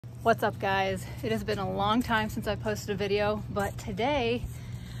What's up, guys? It has been a long time since I posted a video, but today,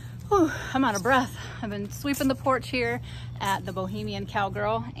 I'm out of breath. I've been sweeping the porch here at the Bohemian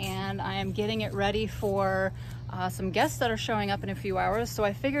Cowgirl, and I am getting it ready for some guests that are showing up in a few hours. So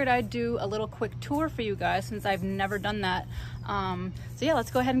I figured I'd do a little quick tour for you guys since I've never done that. So yeah,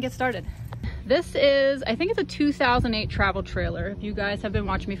 let's go ahead and get started. This is, I think it's a 2008 travel trailer. If you guys have been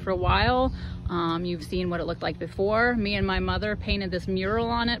watching me for a while, you've seen what it looked like before. Me and my mother painted this mural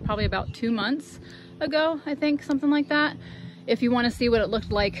on it probably about 2 months ago, I think, something like that. If you want to see what it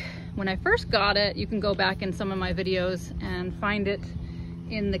looked like when I first got it, you can go back in some of my videos and find it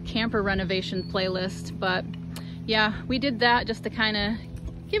in the camper renovation playlist. But yeah, we did that just to kind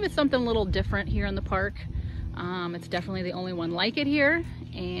of give it something a little different here in the park. It's definitely the only one like it here.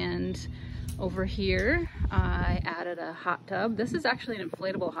 And over here, I added a hot tub. This is actually an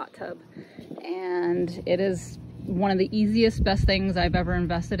inflatable hot tub, and it is one of the easiest, best things I've ever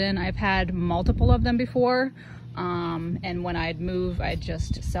invested in. I've had multiple of them before, and when I'd move, I'd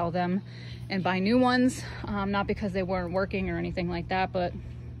just sell them and buy new ones, not because they weren't working or anything like that, but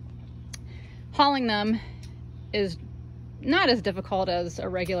hauling them is not as difficult as a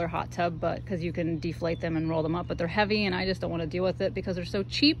regular hot tub, but because you can deflate them and roll them up, but they're heavy and I just don't want to deal with it because they're so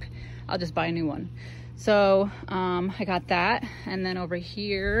cheap. I'll just buy a new one. So I got that, and then over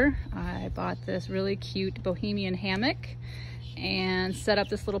here I bought this really cute Bohemian hammock and set up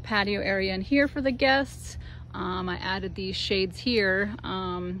this little patio area in here for the guests. I added these shades here.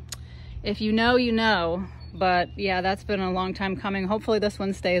 If you know, you know, but yeah, that's been a long time coming. Hopefully this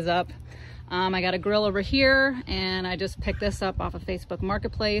one stays up. I got a grill over here, and I just picked this up off of Facebook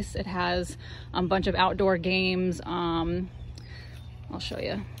Marketplace. It has a bunch of outdoor games. I'll show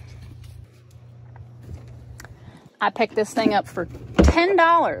you. I picked this thing up for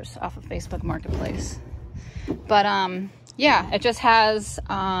 $10 off of Facebook Marketplace. But yeah, it just has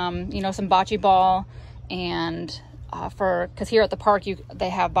you know, some bocce ball, and because here at the park they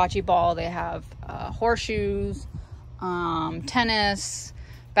have bocce ball, they have horseshoes, tennis,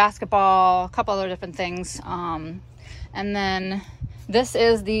 basketball, a couple other different things. And then this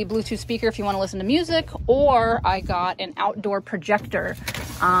is the Bluetooth speaker if you want to listen to music, or I got an outdoor projector,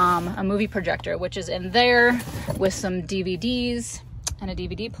 a movie projector, which is in there with some DVDs and a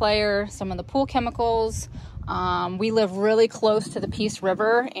DVD player, some of the pool chemicals. We live really close to the Peace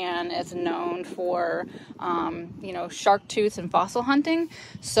River, and it's known for, you know, shark tooths and fossil hunting.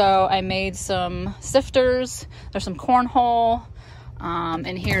 So I made some sifters, there's some cornhole,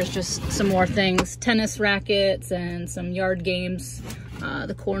 and here's just some more things, tennis rackets and some yard games,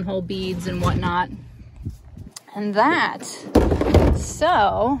 the cornhole beads and whatnot. And that,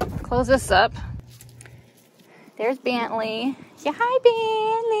 so close this up. There's Bentley. Yeah, hi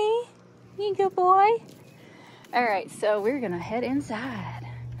Bentley, you good boy. All right, so we're gonna head inside.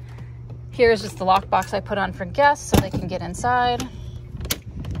 Here's just the lockbox I put on for guests so they can get inside.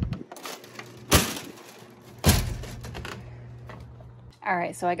 All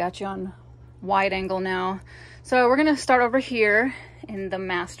right, so I got you on wide angle now. So we're gonna start over here in the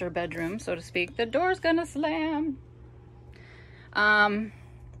master bedroom, so to speak. The door's gonna slam.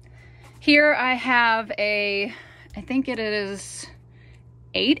 Here I have I think it is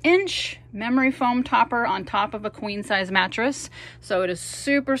 8-inch memory foam topper on top of a queen size mattress. So it is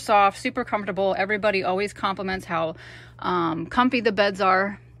super soft, super comfortable. Everybody always compliments how comfy the beds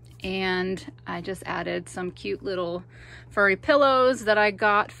are. And I just added some cute little furry pillows that I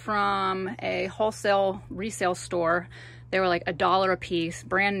got from a wholesale resale store. They were like $1 a piece,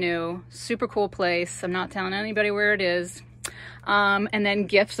 brand new, super cool place. I'm not telling anybody where it is. And then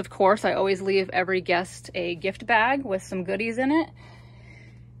gifts, of course. I always leave every guest a gift bag with some goodies in it.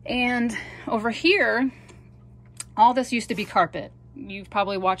 And over here, all this used to be carpet. You've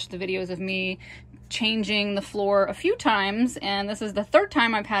probably watched the videos of me changing the floor a few times, and this is the third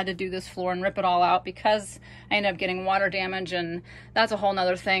time I've had to do this floor and rip it all out because I ended up getting water damage, and that's a whole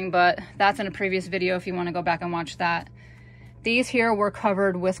nother thing, but that's in a previous video if you want to go back and watch that. These here were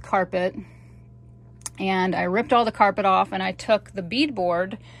covered with carpet, and I ripped all the carpet off, and I took the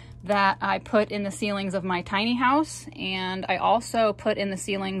beadboard that I put in the ceilings of my tiny house, and I also put in the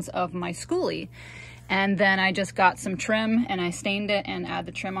ceilings of my SKOOLIE. And then I just got some trim and I stained it and add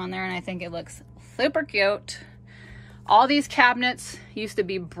the trim on there, and I think it looks super cute. All these cabinets used to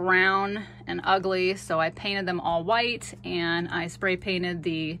be brown and ugly, so I painted them all white, and I spray painted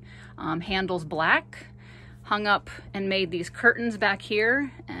the handles black, hung up and made these curtains back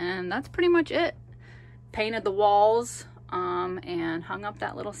here, and that's pretty much it. Painted the walls and hung up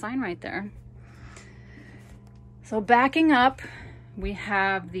that little sign right there. So backing up, we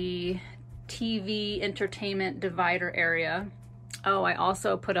have the TV entertainment divider area. Oh, I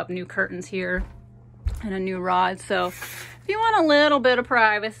also put up new curtains here and a new rod. So if you want a little bit of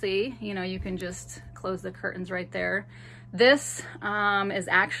privacy, you know, you can just close the curtains right there. This is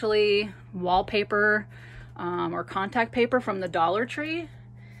actually wallpaper or contact paper from the Dollar Tree.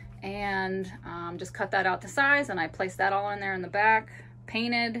 And just cut that out to size, and I placed that all in there in the back,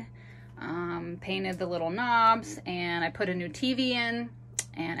 painted the little knobs, and I put a new TV in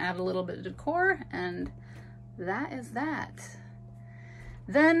and added a little bit of decor, and that is that.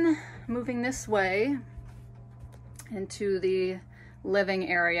 Then moving this way into the living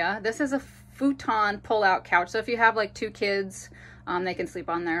area. This is a futon pull-out couch. So if you have like 2 kids, they can sleep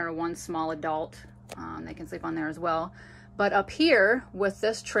on there, or 1 small adult, they can sleep on there as well. But up here with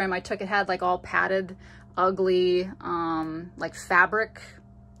this trim, it had like all padded, ugly, like fabric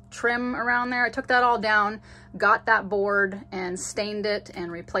trim around there. I took that all down, got that board and stained it and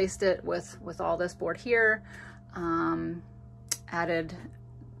replaced it with all this board here. Added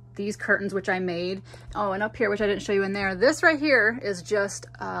these curtains, which I made. Oh, and up here, which I didn't show you in there, this right here is just,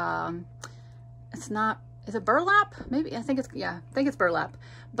 is it burlap? Maybe, I think it's burlap.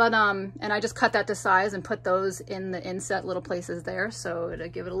 But, and I just cut that to size and put those in the inset little places there. So to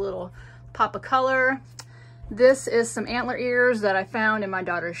give it a little pop of color. This is some antler ears that I found in my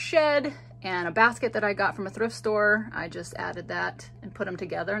daughter's shed, and a basket that I got from a thrift store. I just added that and put them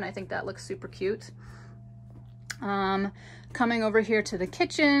together, and I think that looks super cute. Coming over here to the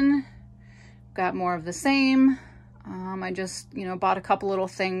kitchen, got more of the same. I just, you know, bought a couple little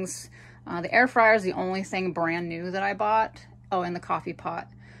things. The air fryer is the only thing brand new that I bought. Oh, and the coffee pot.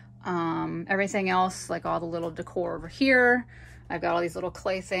 Everything else, like all the little decor over here. I've got all these little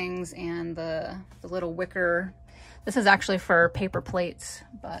clay things and the little wicker. This is actually for paper plates,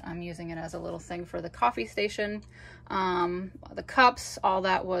 but I'm using it as a little thing for the coffee station. The cups, all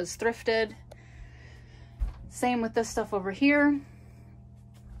that was thrifted. Same with this stuff over here.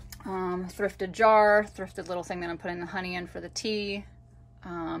 Thrifted jar, thrifted little thing that I'm putting the honey in for the tea.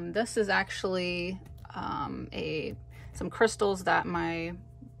 This is actually some crystals that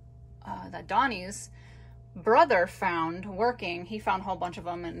that Donnie's brother found working. He found a whole bunch of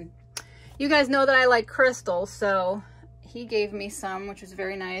them, and you guys know that I like crystals, so he gave me some, which was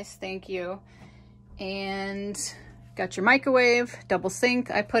very nice. Thank you. And got your microwave, double sink.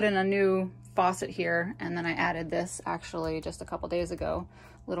 I put in a new faucet here, and then I added this actually just a couple days ago,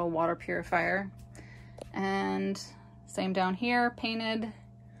 little water purifier. And same down here, painted.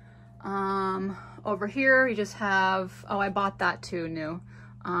 Over here you just have, oh, I bought that too, new.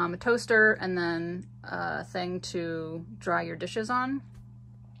 A toaster, and then a thing to dry your dishes on.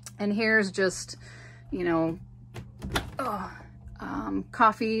 And here's just, you know,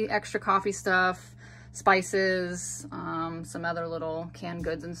 coffee, extra coffee stuff, spices, some other little canned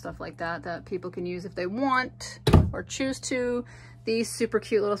goods and stuff like that that people can use if they want or choose to. These super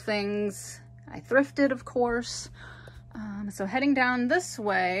cute little things I thrifted, of course. So heading down this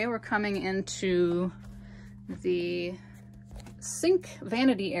way, we're coming into the sink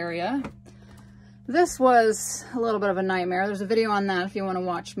vanity area. This was a little bit of a nightmare. There's a video on that if you want to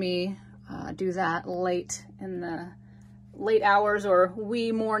watch me do that late in the late hours or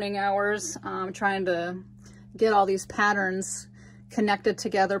wee morning hours, trying to get all these patterns connected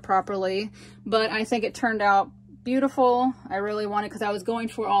together properly. But I think it turned out beautiful. I really wanted, because I was going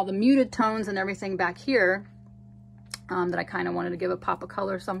for all the muted tones and everything back here, that I kind of wanted to give a pop of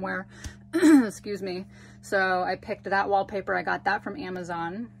color somewhere. Excuse me. So I picked that wallpaper. I got that from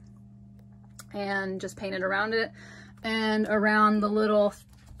Amazon and just painted around it. And around the little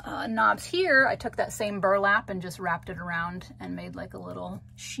knobs here, I took that same burlap and just wrapped it around and made like a little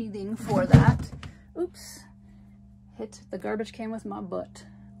sheathing for that. Oops, hit the garbage can with my butt.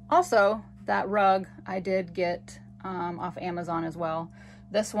 Also, that rug I did get off Amazon as well.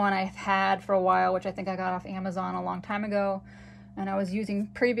 This one I've had for a while, which I think I got off Amazon a long time ago, and I was using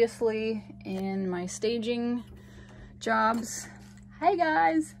previously in my staging jobs. Hi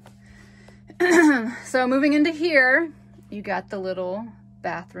guys. So moving into here, you got the little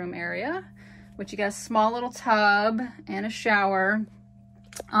bathroom area, which you got a small little tub and a shower.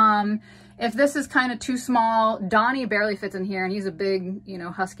 If this is kind of too small, Donnie barely fits in here, and he's a big, you know,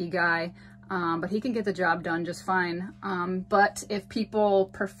 husky guy. But he can get the job done just fine. But if people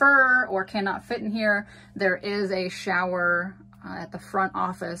prefer or cannot fit in here, there is a shower at the front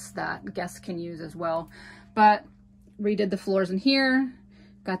office that guests can use as well. But redid the floors in here.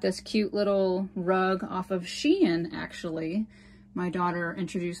 Got this cute little rug off of Shein, actually. My daughter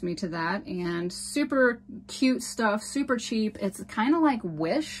introduced me to that, and super cute stuff, super cheap. It's kind of like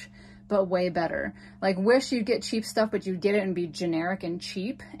Wish, but way better. Like Wish, you'd get cheap stuff, but you'd get it and be generic and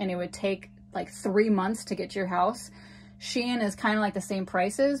cheap, and it would take like 3 months to get to your house. Shein is kind of like the same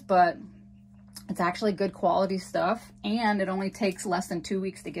prices, but it's actually good quality stuff, and it only takes less than 2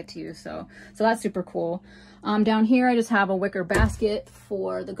 weeks to get to you. So that's super cool. Down here, I just have a wicker basket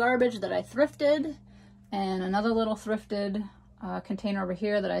for the garbage that I thrifted, and another little thrifted container over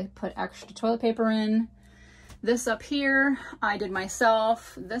here that I put extra toilet paper in. This up here, I did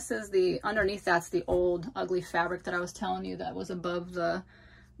myself. This is underneath that's the old ugly fabric that I was telling you that was above the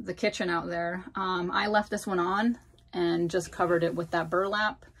kitchen out there. I left this one on and just covered it with that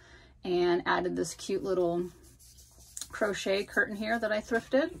burlap and added this cute little crochet curtain here that I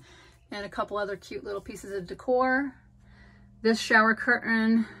thrifted and a couple other cute little pieces of decor. This shower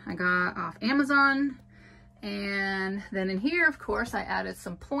curtain I got off Amazon. And then in here, of course, I added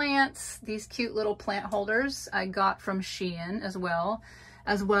some plants. These cute little plant holders I got from Shein as well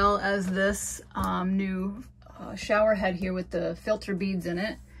as this new shower head here with the filter beads in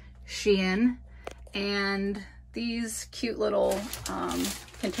it, Shein. And these cute little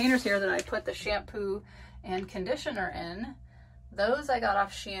containers here that I put the shampoo and conditioner in, those I got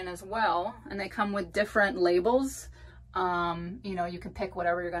off Shein as well, and they come with different labels. You know, you can pick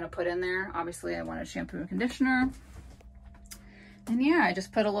whatever you're going to put in there. Obviously I wanted shampoo and conditioner, and yeah, I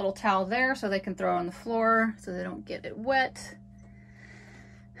just put a little towel there so they can throw it on the floor so they don't get it wet.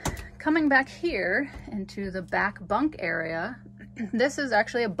 Coming back here into the back bunk area, this is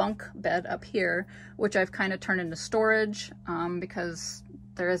actually a bunk bed up here, which I've kind of turned into storage because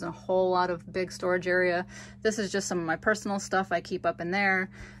there isn't a whole lot of big storage area. This is just some of my personal stuff I keep up in there,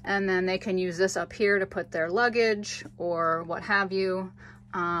 and then they can use this up here to put their luggage or what have you.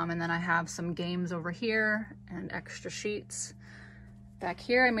 And then I have some games over here and extra sheets. Back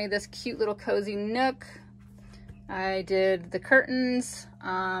here I made this cute little cozy nook. I did the curtains,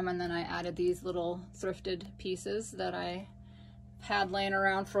 and then I added these little thrifted pieces that I had laying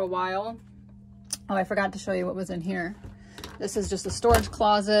around for a while. Oh, I forgot to show you what was in here. This is just a storage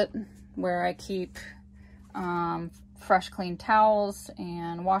closet where I keep fresh clean towels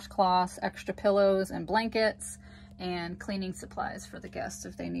and washcloths, extra pillows and blankets, and cleaning supplies for the guests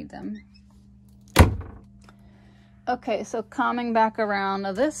if they need them. Okay, so coming back around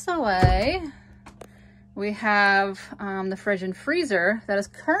this way, we have the fridge and freezer that is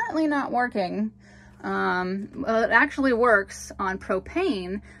currently not working. Well, it actually works on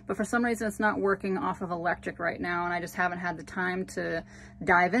propane, but for some reason it's not working off of electric right now, and I just haven't had the time to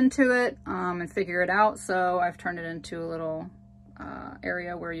dive into it and figure it out. So I've turned it into a little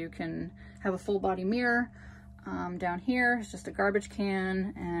area where you can have a full body mirror. Down here is just a garbage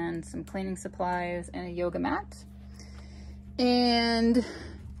can and some cleaning supplies and a yoga mat. And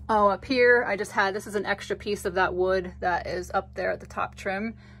oh, up here I just had, this is an extra piece of that wood that is up there at the top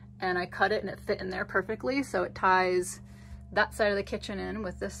trim, and I cut it and it fit in there perfectly, so it ties that side of the kitchen in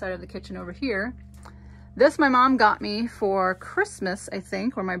with this side of the kitchen over here. This my mom got me for Christmas, I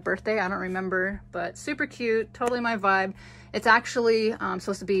think, or my birthday, I don't remember, but super cute, totally my vibe. It's actually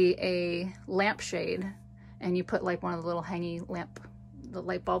supposed to be a lampshade, and you put like one of the little hangy the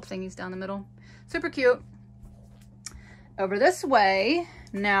light bulb thingies down the middle. Super cute. Over this way,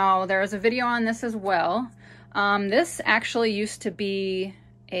 now there's a video on this as well. This actually used to be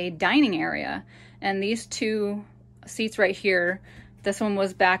a dining area, and these two seats right here, this one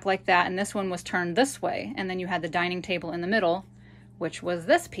was back like that and this one was turned this way, and then you had the dining table in the middle, which was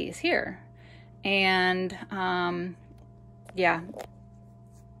this piece here. And yeah,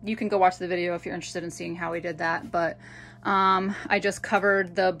 you can go watch the video if you're interested in seeing how we did that, but I just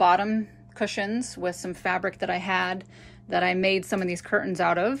covered the bottom cushions with some fabric that I had that I made some of these curtains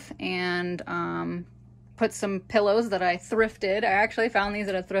out of, and put some pillows that I thrifted. I actually found these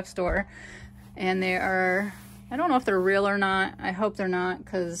at a thrift store, and they are, I don't know if they're real or not. I hope they're not,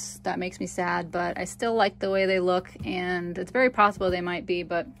 because that makes me sad, but I still like the way they look, and it's very possible they might be,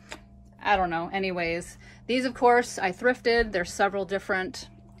 but I don't know. Anyways, these of course I thrifted. There's several different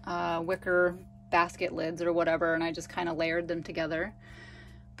wicker basket lids or whatever, and I just kind of layered them together.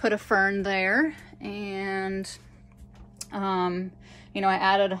 Put a fern there, and you know, I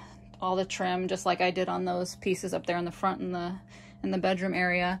added all the trim just like I did on those pieces up there in the front in the bedroom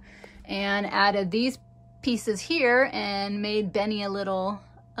area, and added these pieces here and made Benny a little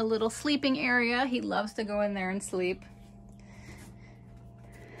sleeping area. He loves to go in there and sleep.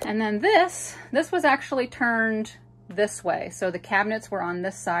 And then this was actually turned this way, so the cabinets were on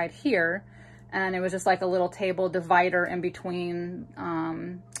this side here, and it was just like a little table divider in between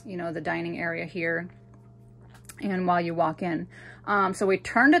you know, the dining area here and while you walk in. So we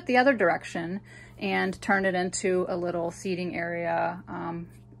turned it the other direction and turned it into a little seating area,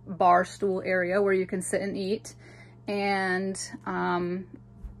 bar stool area where you can sit and eat. And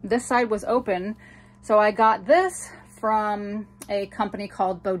this side was open, so I got this from a company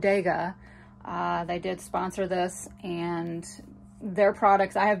called Bodega. They did sponsor this, and their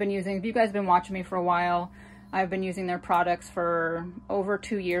products I have been using. If you guys have been watching me for a while, I've been using their products for over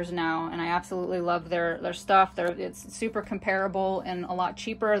 2 years now, and I absolutely love their stuff. It's super comparable and a lot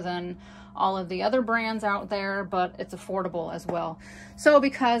cheaper than all of the other brands out there, but it's affordable as well. So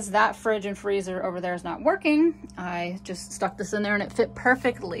because that fridge and freezer over there is not working, I just stuck this in there and it fit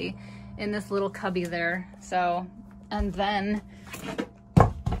perfectly in this little cubby there. So, and then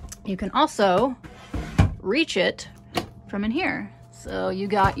you can also reach it from in here. So you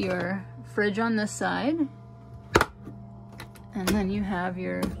got your fridge on this side, and then you have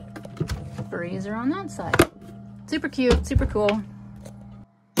your freezer on that side. Super cute, super cool.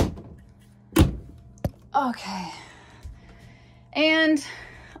 Okay. And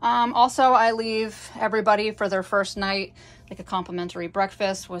also I leave everybody for their first night like a complimentary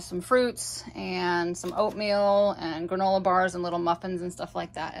breakfast with some fruits and some oatmeal and granola bars and little muffins and stuff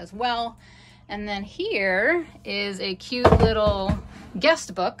like that as well. And then here is a cute little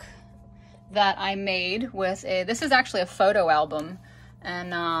guest book that I made with this is actually a photo album,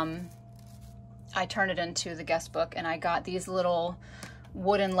 and I turned it into the guest book, and I got these little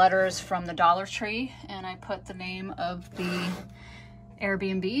wooden letters from the Dollar Tree, and I put the name of the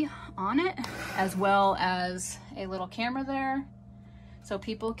Airbnb on it, as well as a little camera there, so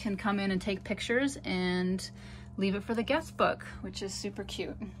people can come in and take pictures and leave it for the guest book, which is super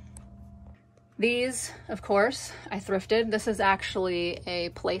cute. These, of course, I thrifted. This is actually a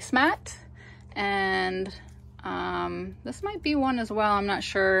placemat, and this might be one as well, I'm not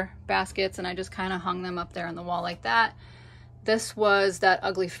sure. Baskets, and I just kind of hung them up there on the wall like that. This was that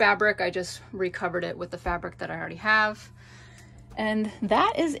ugly fabric. I just recovered it with the fabric that I already have. And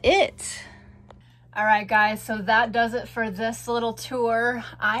that is it. All right, guys, so that does it for this little tour.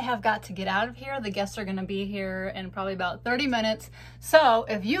 I have got to get out of here. The guests are gonna be here in probably about 30 minutes. So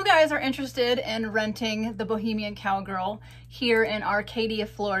if you guys are interested in renting the Bohemian Cowgirl here in Arcadia,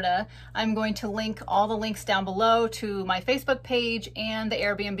 Florida, I'm going to link all the links down below to my Facebook page and the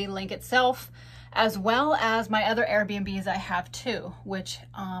Airbnb link itself, as well as my other Airbnbs I have too, which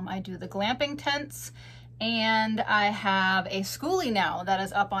I do the glamping tents, and I have a SKOOLIE now that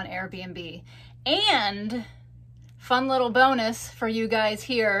is up on Airbnb. And fun little bonus for you guys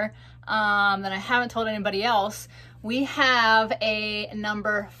here that I haven't told anybody else, we have a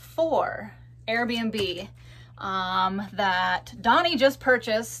number 4 Airbnb that Donnie just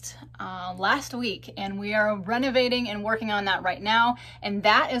purchased last week, and we are renovating and working on that right now, and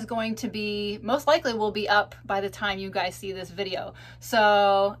that is going to be, most likely will be up by the time you guys see this video.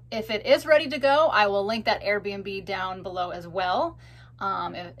 So if it is ready to go, I will link that Airbnb down below as well.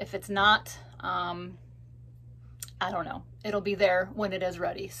 If it's not, I don't know, it'll be there when it is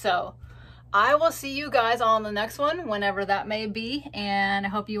ready. So I will see you guys all in the next one, whenever that may be, and I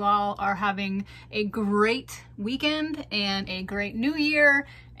hope you all are having a great weekend and a great new year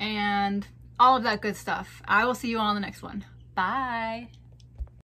and all of that good stuff. I will see you all in the next one. Bye.